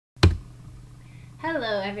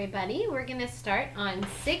Hello everybody, we're going to start on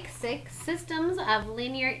 6-6 Systems of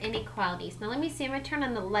Linear Inequalities. Now let me see, I'm going to turn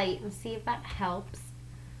on the light and see if that helps.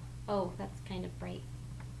 Oh, that's kind of bright.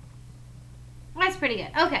 That's pretty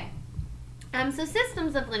good. Okay, so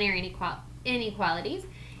Systems of Linear Inequalities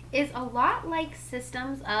is a lot like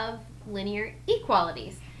Systems of Linear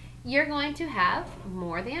Equalities. You're going to have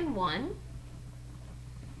more than one.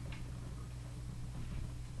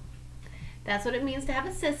 That's what it means to have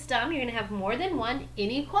a system. You're going to have more than one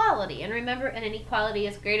inequality. And remember, an inequality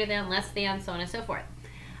is greater than, less than, so on and so forth.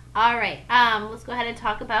 All right, let's go ahead and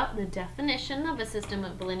talk about the definition of a system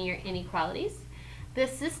of linear inequalities. The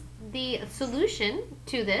solution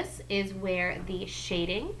to this is where the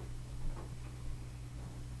shading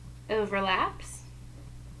overlaps.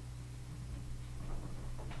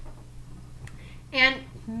 And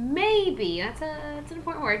maybe, that's an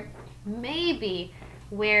important word, maybe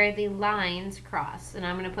where the lines cross. And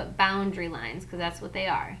I'm going to put boundary lines because that's what they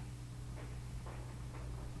are.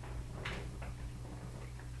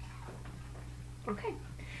 Okay,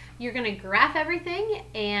 you're going to graph everything,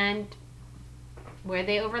 and where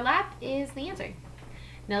they overlap is the answer.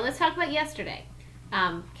 Now let's talk about yesterday.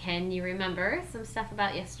 Can you remember some stuff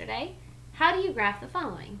about yesterday? How do you graph the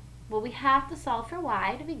following? Well, we have to solve for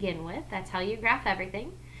y to begin with. That's how you graph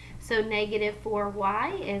everything. So negative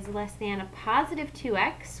 4y is less than a positive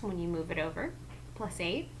 2x when you move it over, plus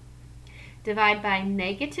 8. Divide by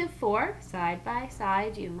negative 4, side by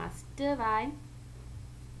side, you must divide.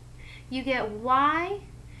 You get y.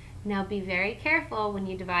 Now be very careful when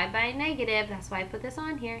you divide by a negative. That's why I put this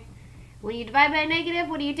on here. When you divide by a negative,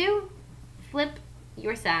 what do? Flip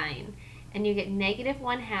your sign. And you get negative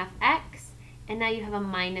 1/2 x, and now you have a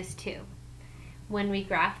minus 2. When we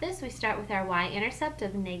graph this, we start with our y-intercept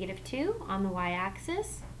of negative 2 on the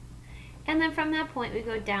y-axis. And then from that point, we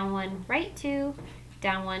go down 1, right 2,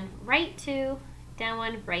 down 1, right 2, down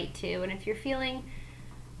 1, right 2. And if you're feeling,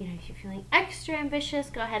 if you're feeling extra ambitious,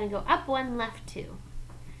 go ahead and go up 1, left 2.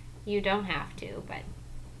 You don't have to, but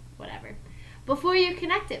whatever. Before you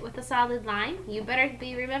connect it with a solid line, you better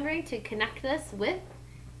be remembering to connect this with,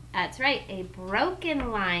 that's right, a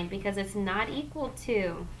broken line, because it's not equal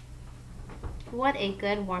to. What a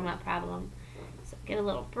good warm-up problem. So get a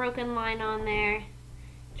little broken line on there.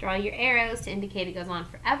 Draw your arrows to indicate it goes on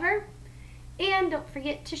forever. And don't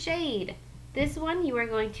forget to shade. This one you are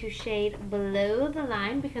going to shade below the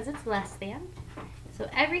line because it's less than. So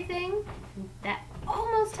everything that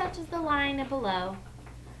almost touches the line and below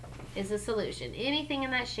is a solution. Anything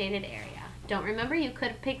in that shaded area. Don't remember, you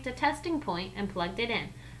could have picked a testing point and plugged it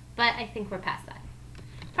in. But I think we're past that.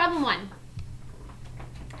 Problem 1.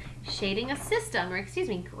 Shading a system, or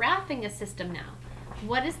graphing a system now.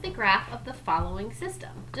 What is the graph of the following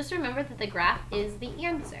system? Just remember that the graph is the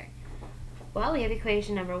answer. Well, we have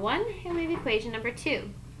equation number 1 and we have equation number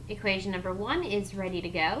 2. Equation number 1 is ready to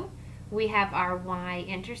go. We have our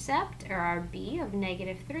y-intercept, or our b, of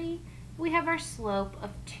negative 3. We have our slope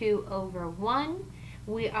of 2/1.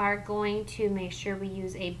 We are going to make sure we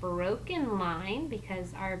use a broken line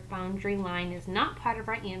because our boundary line is not part of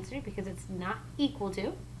our answer because it's not equal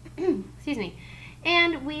to. Excuse me.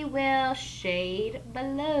 And we will shade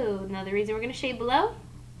below. Now the reason we're going to shade below,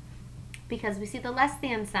 because we see the less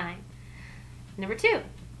than sign. Number 2,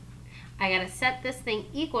 I got to set this thing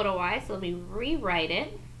equal to y, so let me rewrite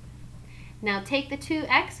it. Now take the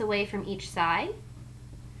 2x away from each side.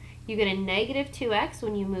 You get a negative 2x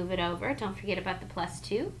when you move it over. Don't forget about the plus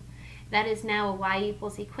 2. That is now a y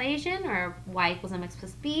equals equation, or y equals mx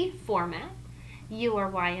plus b format. Your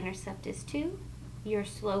y-intercept is 2. Your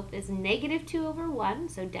slope is negative 2/1,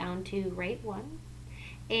 so down to right 1.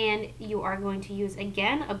 And you are going to use,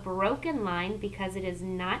 again, a broken line because it is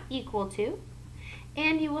not equal to.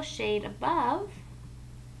 And you will shade above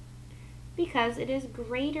because it is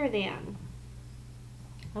greater than.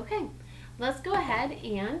 Okay, let's go ahead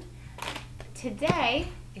and today,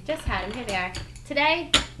 I just had them, here they are.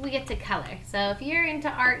 Today, we get to color. So if you're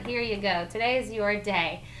into art, here you go. Today is your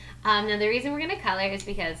day. Now the reason we're going to color is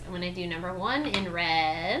because I'm going to do number 1 in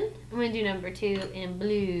red, I'm going to do number 2 in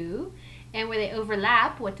blue, and where they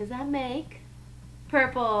overlap, what does that make?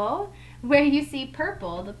 Purple. Where you see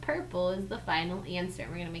purple, the purple is the final answer.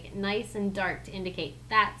 We're going to make it nice and dark to indicate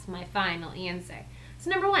that's my final answer.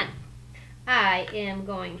 So number 1, I am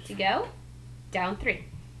going to go down 3.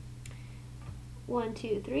 1,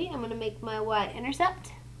 2, 3. I'm going to make my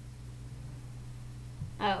y-intercept.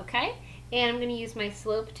 Okay. And I'm going to use my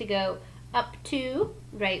slope to go up 2,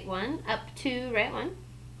 right 1, up 2, right 1.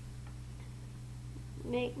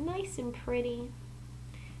 Make nice and pretty.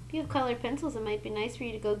 If you have colored pencils, it might be nice for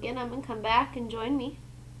you to go get them and come back and join me.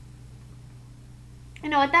 You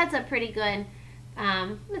know what, that's a pretty good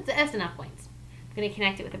That's enough points. I'm going to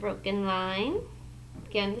connect it with a broken line.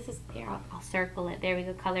 Again, this is, here, I'll circle it. There we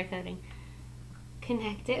go, color coding.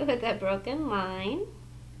 Connect it with a broken line.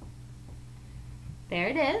 There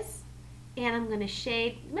it is. And I'm going to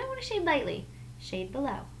shade, you might want to shade lightly. Shade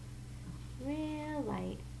below. Real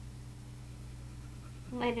light.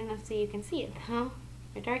 Light enough so you can see it, though.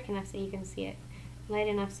 Or dark enough so you can see it. Light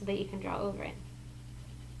enough so that you can draw over it.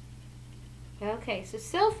 Okay,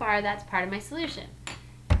 so far that's part of my solution.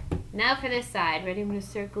 Now for this side, ready? I'm going to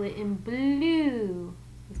circle it in blue.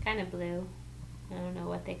 It's kind of blue. I don't know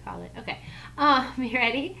what they call it. Okay, you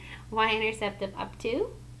ready? Y-intercept of up 2.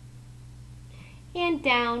 And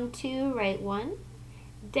down 2, right 1.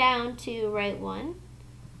 Down 2, right 1.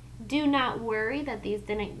 Do not worry that these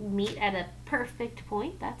didn't meet at a perfect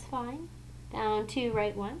point. That's fine. Down 2,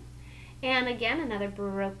 right 1. And again, another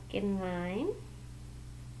broken line.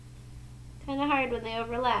 Kind of hard when they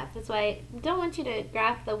overlap. That's why I don't want you to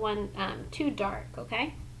graph the one too dark,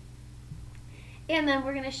 okay? And then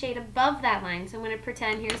we're going to shade above that line. So I'm going to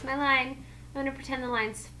pretend, here's my line. I'm going to pretend the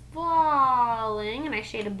line's falling, and I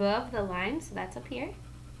shade above the line, so that's up here.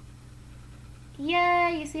 Yeah,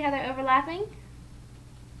 you see how they're overlapping?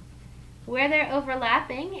 Where they're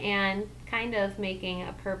overlapping and kind of making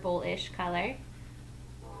a purple-ish color,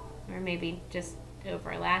 or maybe just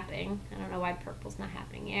overlapping. I don't know why purple's not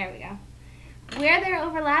happening. There we go. Where they're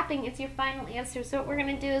overlapping, it's your final answer. So what we're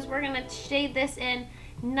going to do is we're going to shade this in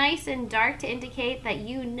nice and dark to indicate that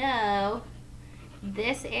you know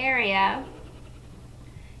this area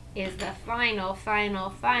is the final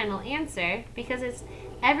answer, because it's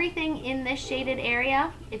everything in this shaded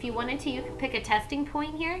area. If you wanted to, you could pick a testing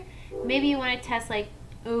point here. Maybe you want to test like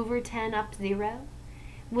over 10 up 0.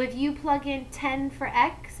 If you plug in 10 for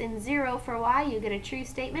x and 0 for y, you get a true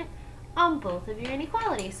statement on both of your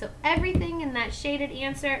inequalities. So everything in that shaded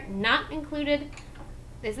answer, not included,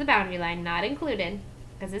 is the boundary line, not included,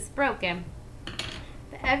 because it's broken.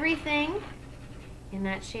 But everything in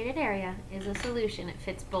that shaded area is a solution. It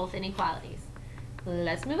fits both inequalities.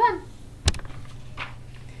 Let's move on.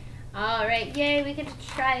 All right, yay, we get to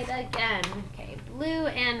try it again. Okay, blue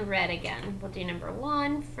and red again. We'll do number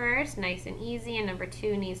 1 first, nice and easy, and number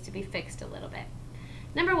 2 needs to be fixed a little bit.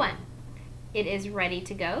 Number 1, it is ready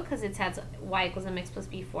to go because it has y equals mx plus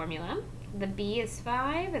b formula. The b is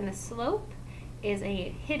 5, and the slope is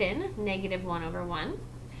a hidden -1/1.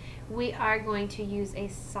 We are going to use a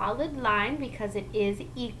solid line because it is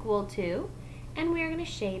equal to, and we are going to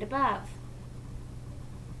shade above.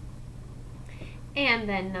 And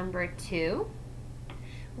then number 2,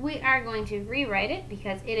 we are going to rewrite it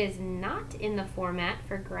because it is not in the format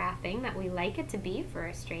for graphing that we like it to be for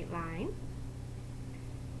a straight line.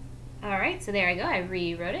 Alright, so there I go, I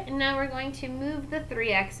rewrote it, and now we're going to move the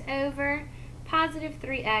 3x over, positive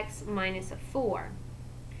 3x minus a 4.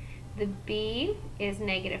 The b is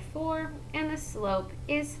 -4, and the slope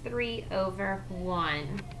is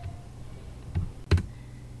 3/1.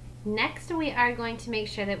 Next, we are going to make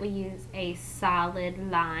sure that we use a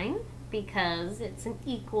solid line because it's an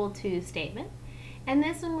equal to statement. And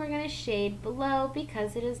this one we're going to shade below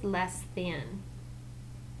because it is less than.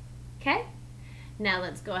 Okay? Now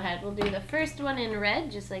let's go ahead. We'll do the first one in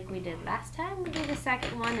red just like we did last time. We'll do the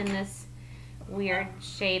second one in this weird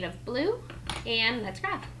shade of blue. And let's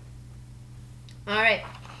graph. Alright.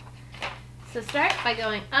 So start by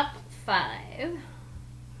going up 5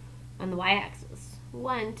 on the y-axis.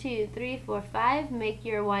 1, 2, 3, 4, 5. Make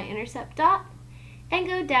your y-intercept dot. And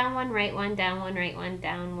go down 1, right 1, down 1, right 1,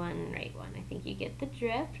 down 1, right 1. I think you get the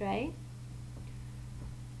drift, right?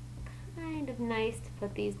 Kind of nice to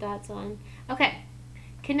put these dots on. Okay.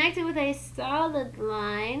 Connect it with a solid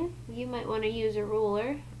line. You might want to use a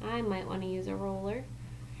ruler. I might want to use a ruler.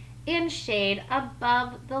 And shade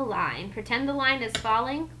above the line. Pretend the line is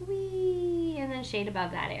falling. Whee! And then shade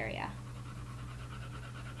above that area.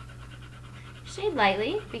 Shade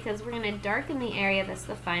lightly because we're going to darken the area that's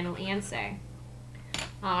the final answer.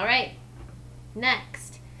 Alright,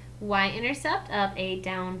 next, y-intercept of a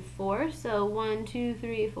down 4, so 1, 2,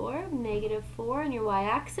 3, 4, -4 on your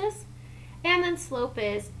y-axis, and then slope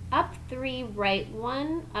is up 3, right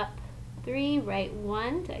 1, up 3, right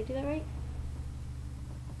 1, did I do that right?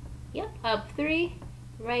 Yep, up 3,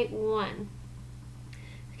 right 1.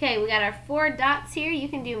 Okay, we got our 4 dots here. You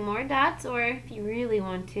can do more dots, or if you really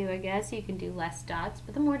want to, I guess, you can do less dots,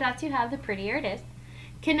 but the more dots you have, the prettier it is.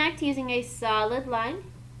 Connect using a solid line.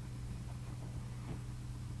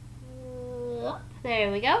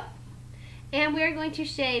 There we go. And we're going to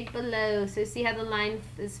shade below. So see how the line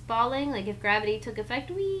is falling? Like if gravity took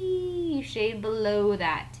effect, whee, you shade below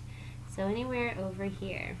that. So anywhere over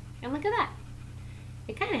here. And look at that.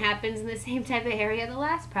 It kind of happens in the same type of area the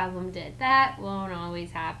last problem did. That won't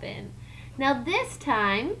always happen. Now this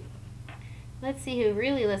time, let's see who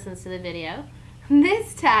really listens to the video.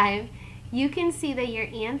 This time, you can see that your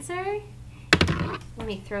answer, let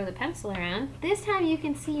me throw the pencil around. This time you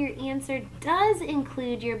can see your answer does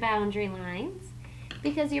include your boundary lines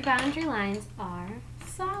because your boundary lines are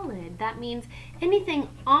solid. That means anything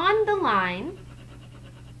on the line,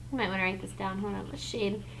 you might want to write this down, hold on, let's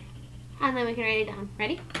shade, and then we can write it down.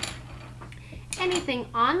 Ready? Anything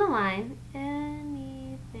on the line,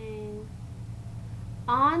 anything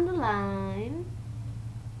on the line,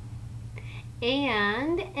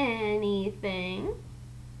 and anything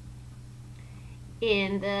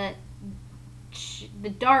in the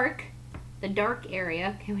dark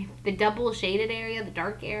area, the double shaded area, the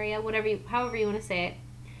dark area, however you want to say it,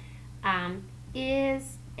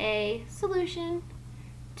 is a solution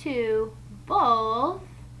to both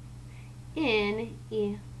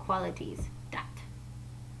inequalities. Dot.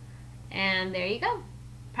 And there you go.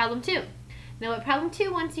 Problem 2. Now what problem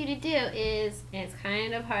 2 wants you to do is, and it's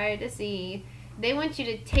kind of hard to see, they want you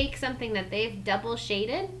to take something that they've double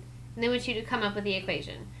shaded and they want you to come up with the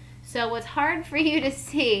equation. So what's hard for you to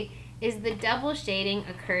see is the double shading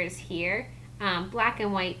occurs here. Black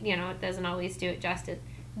and white, you know, it doesn't always do it justice.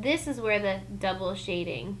 This is where the double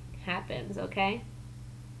shading happens, okay?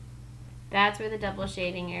 That's where the double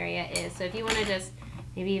shading area is. So if you want to just,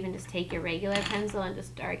 maybe even just take your regular pencil and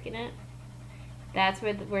just darken it, that's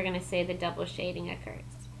where we're going to say the double shading occurs.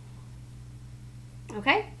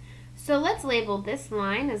 Okay? So let's label this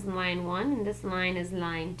line as line 1 and this line as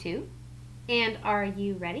line 2. And are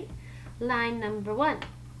you ready? Line number 1.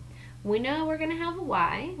 We know we're going to have a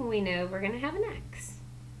y. We know we're going to have an x.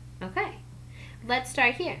 Okay. Let's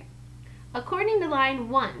start here. According to line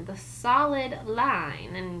 1, the solid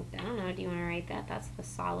line, and I don't know, do you want to write that? That's the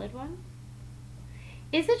solid one.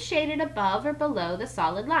 Is it shaded above or below the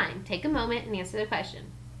solid line? Take a moment and answer the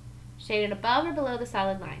question. Shaded above or below the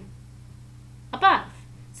solid line? Above.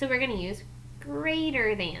 So we're going to use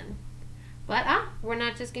greater than. But we're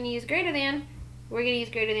not just going to use greater than. We're going to use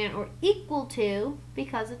greater than or equal to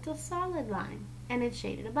because it's a solid line and it's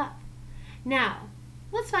shaded above. Now,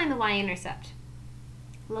 let's find the y-intercept.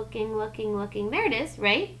 Looking, looking, looking. There it is,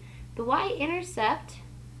 right? The y-intercept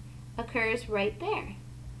occurs right there.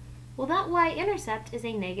 Well, that y-intercept is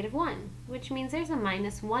a -1, which means there's a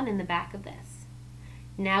 -1 in the back of this.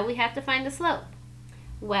 Now we have to find the slope.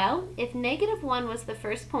 Well, if -1 was the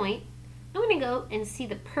first point, I'm going to go and see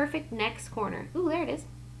the perfect next corner. Ooh, there it is.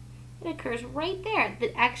 It occurs right there.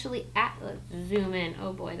 That actually, let's zoom in.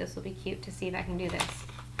 Oh boy, this will be cute to see if I can do this.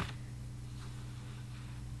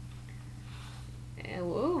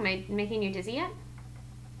 Whoa, am I making you dizzy yet?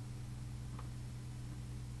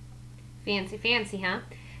 Fancy, fancy, huh?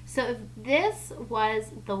 So if this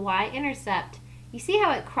was the y-intercept, you see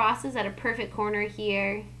how it crosses at a perfect corner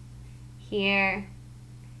here, here,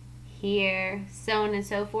 here, so on and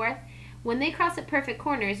so forth? When they cross at perfect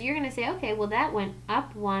corners, you're going to say, okay, well that went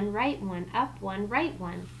up 1, right 1, up 1, right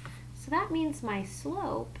 1. So that means my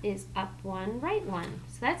slope is up 1, right 1.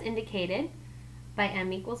 So that's indicated by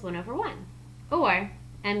m equals 1 over 1, or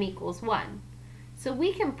m equals 1. So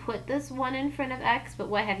we can put this 1 in front of x, but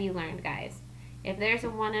what have you learned, guys? If there's a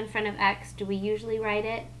 1 in front of x, do we usually write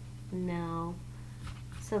it? No.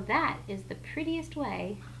 So that is the prettiest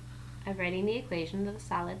way of writing the equation of a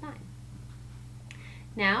solid line.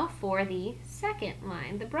 Now for the second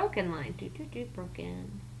line, the broken line.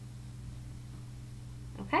 Broken.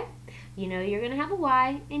 Okay? You know you're going to have a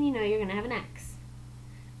y, and you know you're going to have an x.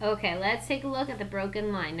 Okay, let's take a look at the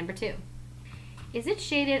broken line, number 2. Is it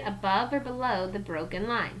shaded above or below the broken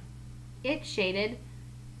line? It's shaded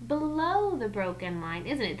below the broken line,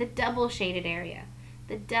 isn't it? The double shaded area.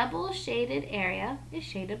 The double shaded area is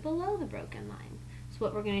shaded below the broken line. So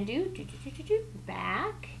what we're going to do,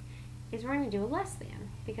 back, is we're going to do a less than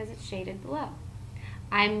because it's shaded below.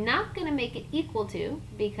 I'm not going to make it equal to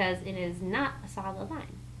because it is not a solid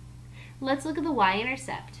line. Let's look at the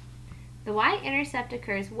y-intercept. The y-intercept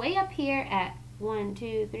occurs way up here at 1,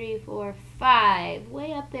 2, 3, 4, 5.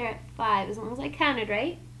 Way up there at 5, as long as I counted,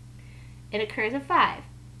 right? It occurs at 5.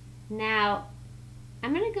 Now,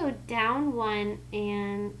 I'm going to go down 1,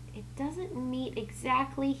 and it doesn't meet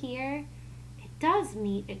exactly here. It does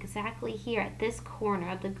meet exactly here at this corner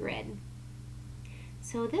of the grid.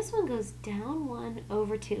 So this one goes down 1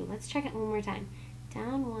 over 2. Let's check it one more time.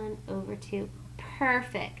 Down 1 over 2.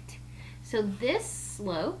 Perfect. So this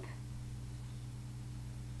slope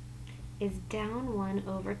is down 1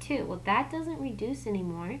 over 2. Well, that doesn't reduce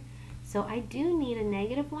anymore. So I do need a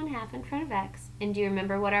 -1/2 in front of x. And do you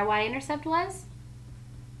remember what our y-intercept was?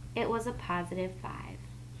 It was a +5.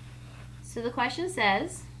 So the question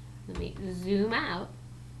says, let me zoom out.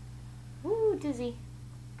 Ooh, dizzy.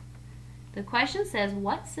 The question says,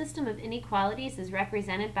 what system of inequalities is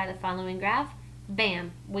represented by the following graph?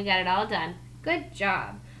 Bam, we got it all done. Good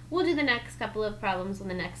job. We'll do the next couple of problems in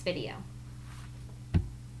the next video.